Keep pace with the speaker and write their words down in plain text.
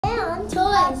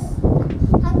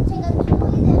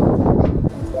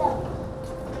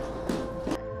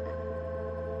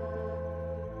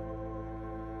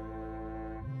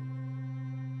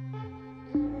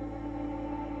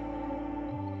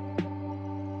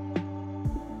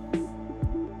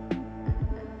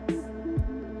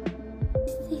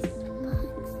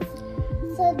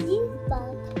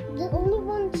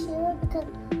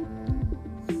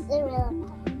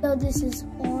This is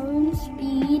orange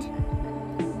speed.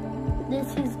 This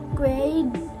is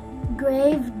grave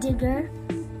digger.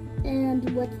 And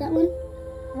what's that one?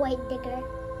 White digger.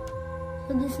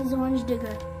 So this is orange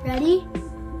digger. Ready?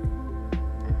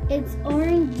 It's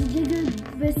orange digger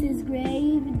versus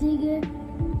gray digger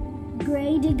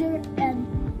and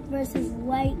versus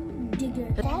white digger.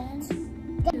 Let's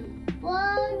go.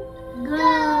 One,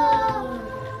 Go!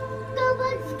 Go,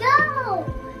 let's go!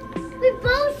 We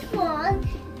both won,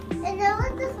 and now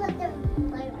let's just let them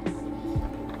play around.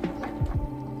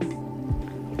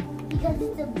 Because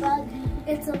it's a bug.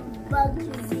 It's a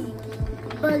Bugsy.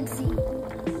 Bugsy.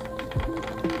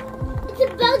 It's a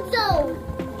bug zone.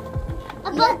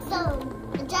 A bug zone.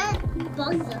 A giant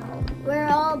bug zone. Where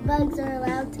all bugs are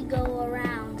allowed to go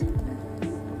around.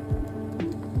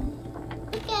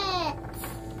 Look at it.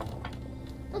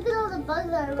 Look at all the bugs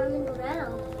that are running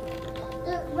around.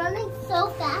 They're running so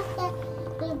fast that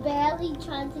they're barely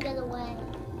trying to get away.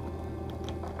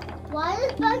 Why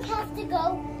does bugs have to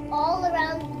go all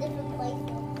around different places?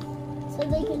 So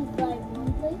they can fly from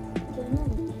one place to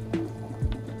another.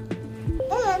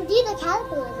 And these are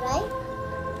caterpillars, right?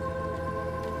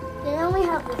 They only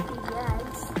have a few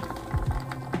legs.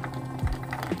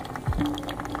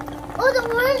 Oh, the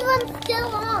orange one's still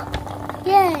on.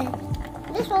 Yay!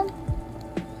 This one.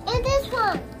 And this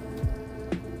one.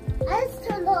 I just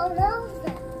turned all those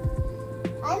down.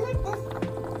 I like this.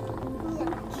 Yeah.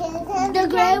 Kinder The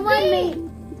gray can one be. made.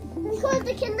 This one's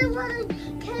the kinder one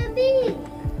can be.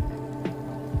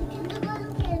 The kinder one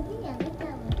can be. I like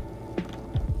that one.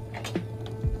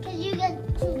 Because you get to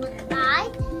choose with the eye.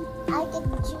 I get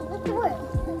to choose with the word.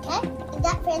 Okay? Is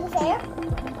that fair and fair?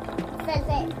 Fair and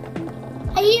fair.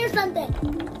 I hear something.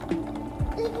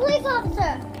 It's a police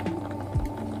officer.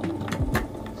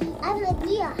 I have an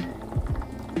idea.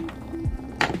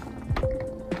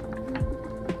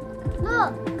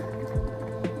 Look.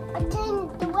 I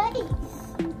changed the ways.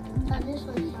 Oh, this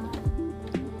one's not.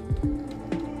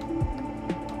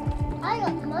 I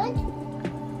got mine.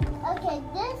 Okay,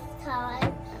 this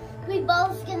time we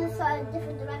both gonna start in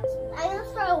different directions. I'm gonna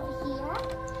start over here.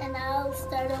 And I'll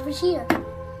start over here.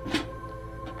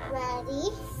 Ready,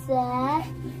 set,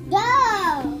 go!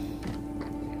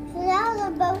 So now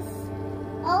they're both,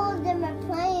 all of them are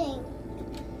playing.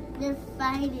 They're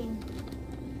fighting.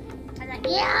 I'm like,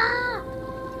 yeah!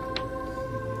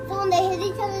 So when they hit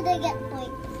each other, they get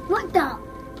points. What the?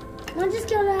 One just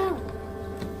got out.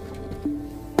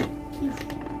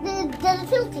 Does it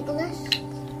feel ticklish?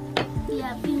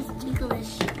 Yeah, it feels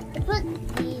ticklish. Put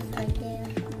these right there.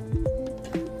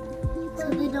 So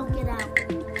they don't get out.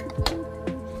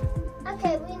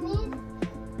 Okay, we need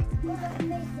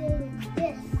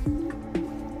this.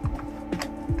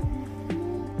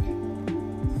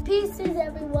 Pieces,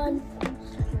 everyone.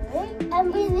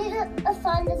 And we need a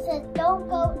sign that says, don't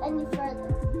go any further.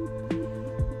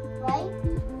 Right?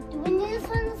 Do we need a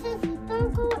sign that says,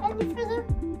 don't go any further?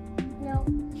 No.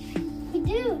 We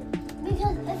do.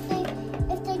 Because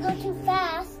if they go too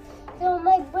fast, they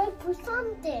might break for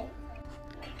something.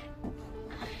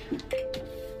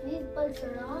 These bugs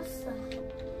are awesome.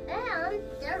 And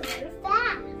they're very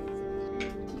fast.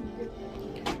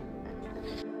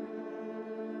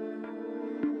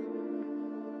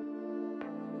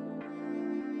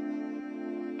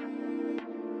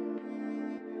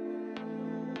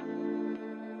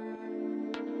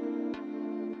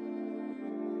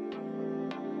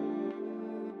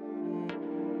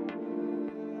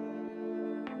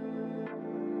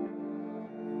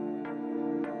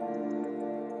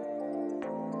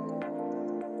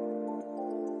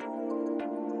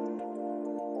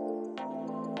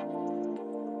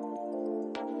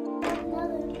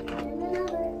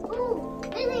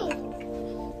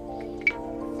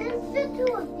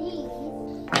 Two of these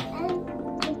and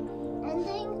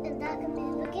ending, and that can be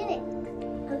the beginning.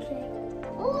 Okay.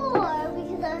 Or we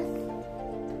can just,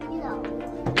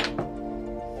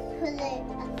 put it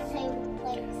at the same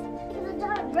place. Because it's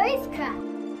not a racetrack.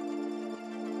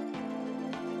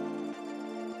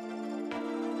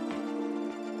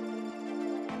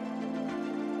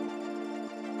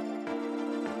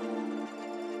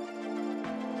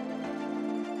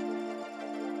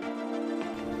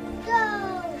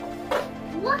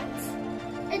 What?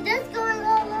 It is going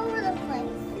all over the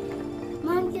place.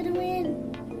 Mom's gonna win.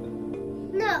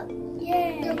 No.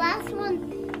 Yay. The last one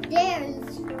there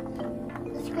is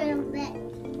the scrambled egg.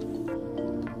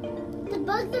 The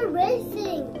bugs are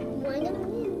racing. We're gonna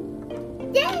win.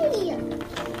 Yay!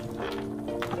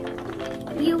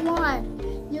 You won.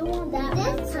 You won that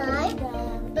This one.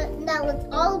 time, but now let's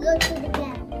all go to the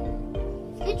gap.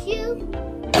 Scooch you.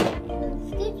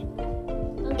 Scooch.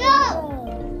 Go!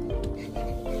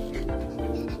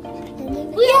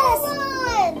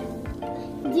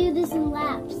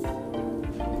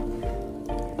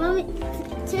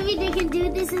 Timmy, they can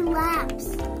do this in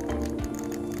laps.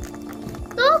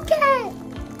 Okay.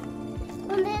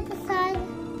 On the other side,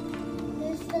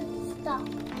 there's the stuff.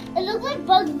 It looks like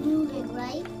bugs moving,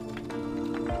 right?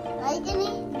 Right,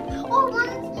 Jenny? Oh, one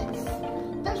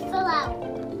just fell out.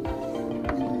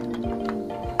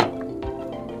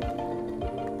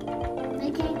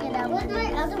 They can't get out. Where's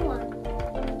my other one?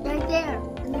 Right there,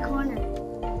 in the corner.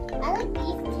 I like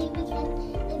these two because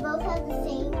they both have the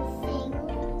same thing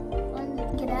on the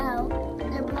Get out.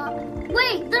 They're blocked.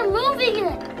 Wait, they're moving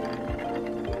it.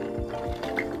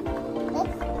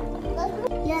 let's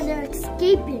Yeah, they're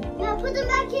escaping. now put them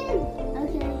back in.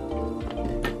 Okay.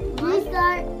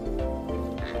 Restart.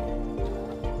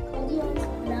 Hold yours.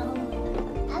 No.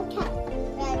 Okay.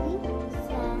 Ready?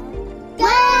 Set.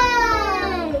 Go!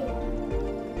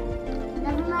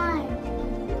 Never mind.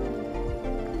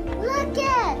 Look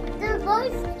at they're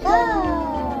both go.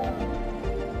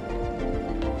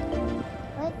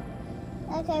 What?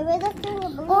 Okay, where's the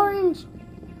balloon? Orange.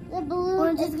 The balloon.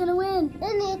 Orange is gonna win.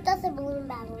 Then it does a balloon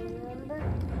battle, remember?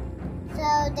 So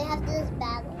they have to just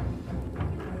battle.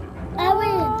 I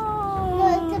win. No,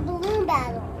 it's a balloon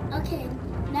battle. Okay,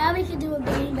 now we can do a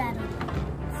balloon battle.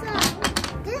 So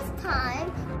this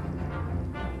time,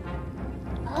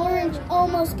 Orange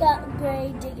almost got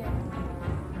Gray Digger.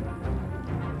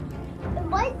 the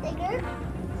white digger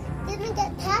didn't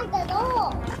get tagged at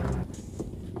all.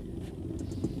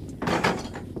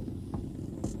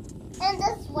 And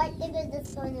this white digger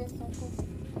just going in circles,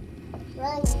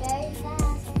 running very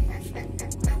fast.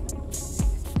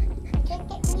 Can't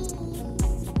get me.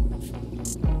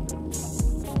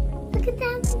 Look at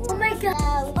that. Oh my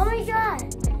god. Oh my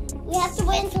god. We have to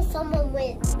wait until someone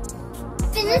wins.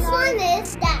 So this one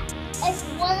is that if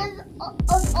one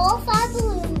of all 5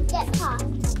 balloons get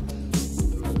popped,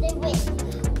 they win.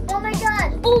 Oh my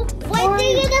god. Oh, white Orange.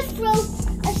 digger just throw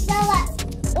a shell at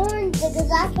orange because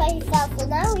that's why he fell. So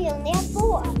now we only have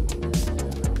 4.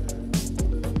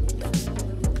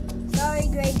 Sorry,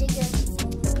 Gray Digger.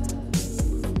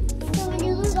 So when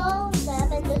you lose all of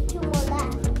them and there's 2 more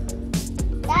left,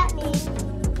 that means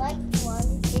white one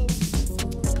is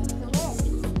the win.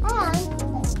 And,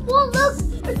 well look,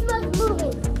 it's not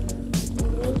moving.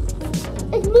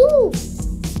 It moved.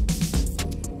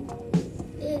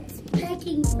 It's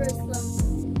picking for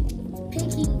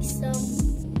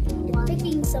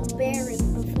picking some berries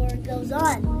before it goes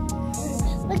on.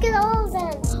 Look at all of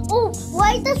them. Oh,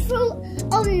 white just threw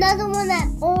another one at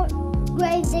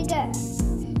Gray Digger.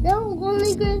 No,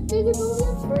 only Gray Digger's only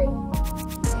has 3.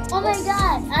 Oh my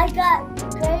god, I got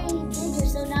Gray Digger,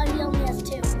 so now he only has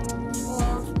 2.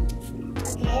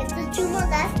 Okay, if there's 2 more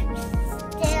left,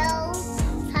 still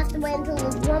have to wait until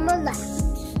there's 1 more left.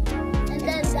 And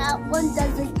then that one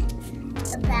doesn't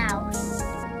bow.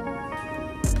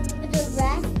 But the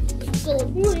rest is gonna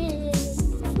win.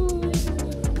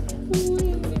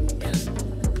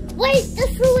 Wait,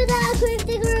 just threw it at Gray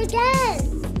Digger again.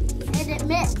 And it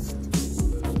missed.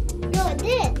 No, it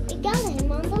did. It got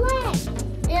him on the leg.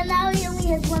 And now he only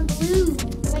has 1 balloon.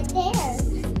 Right there.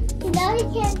 So now he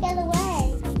can't get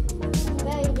away.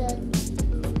 Very good.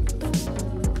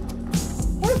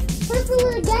 Let's do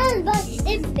it again, but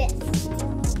it missed.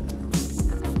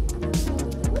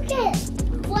 Look at it.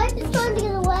 White is trying to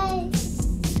get away.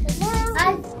 So now,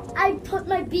 I put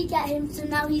my beak at him, so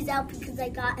now he's out because I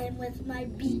got him with my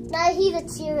beak. now he's a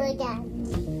cheer again.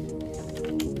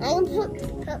 I can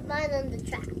put mine on the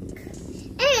track.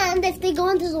 And if they go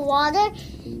into the water,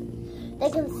 they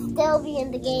can still be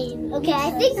in the game. Okay,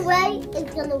 I think white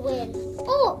is gonna win.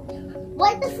 Oh,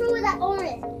 white just threw it at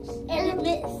orange. And it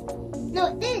missed. No,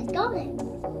 it did. Got it.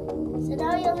 So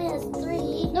now he only has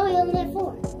 3. No, he only had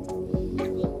 4.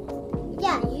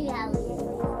 Yeah, you have it.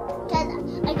 Cause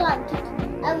I got him 2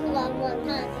 times. I only got him 1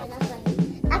 time, so that's why.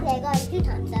 Actually, I got him 2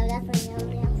 times, so that's why he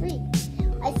only have 3.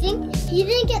 I think he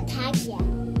didn't get tagged yet.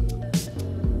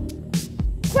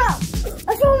 Throw!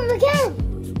 I threw him again.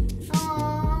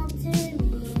 Oh, Timmy.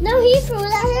 No, he threw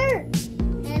it at her.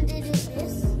 And did it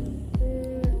miss?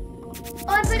 Oh,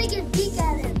 I'm putting his beak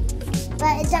at him.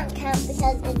 But it doesn't count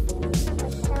because it's a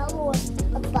shell or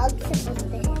a bug supposed to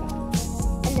hit it.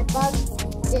 And the bug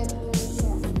didn't really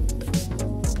hit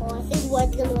it. Well, I think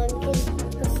white's gonna win because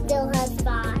he still has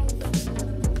 5.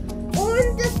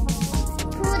 Orange just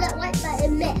threw it at white, but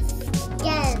it missed.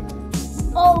 Again.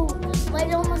 Oh,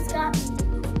 white almost got me.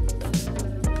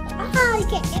 Ah, you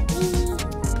can't get me.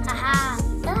 Haha.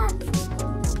 Ah.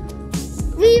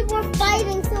 We were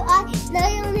fighting, so now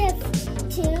you only have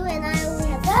 2 and I only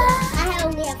have 4. I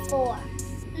only have 4.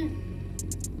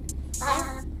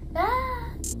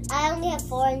 I only have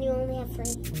 4 and you only have 3.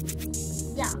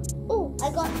 Yeah. Oh, I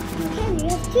got 2 again. You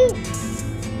have 2.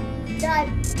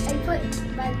 done. I put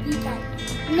my feet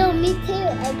on. No, me too.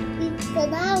 So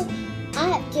now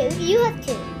I have two. You have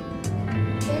two.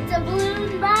 It's a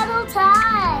balloon battle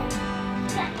time.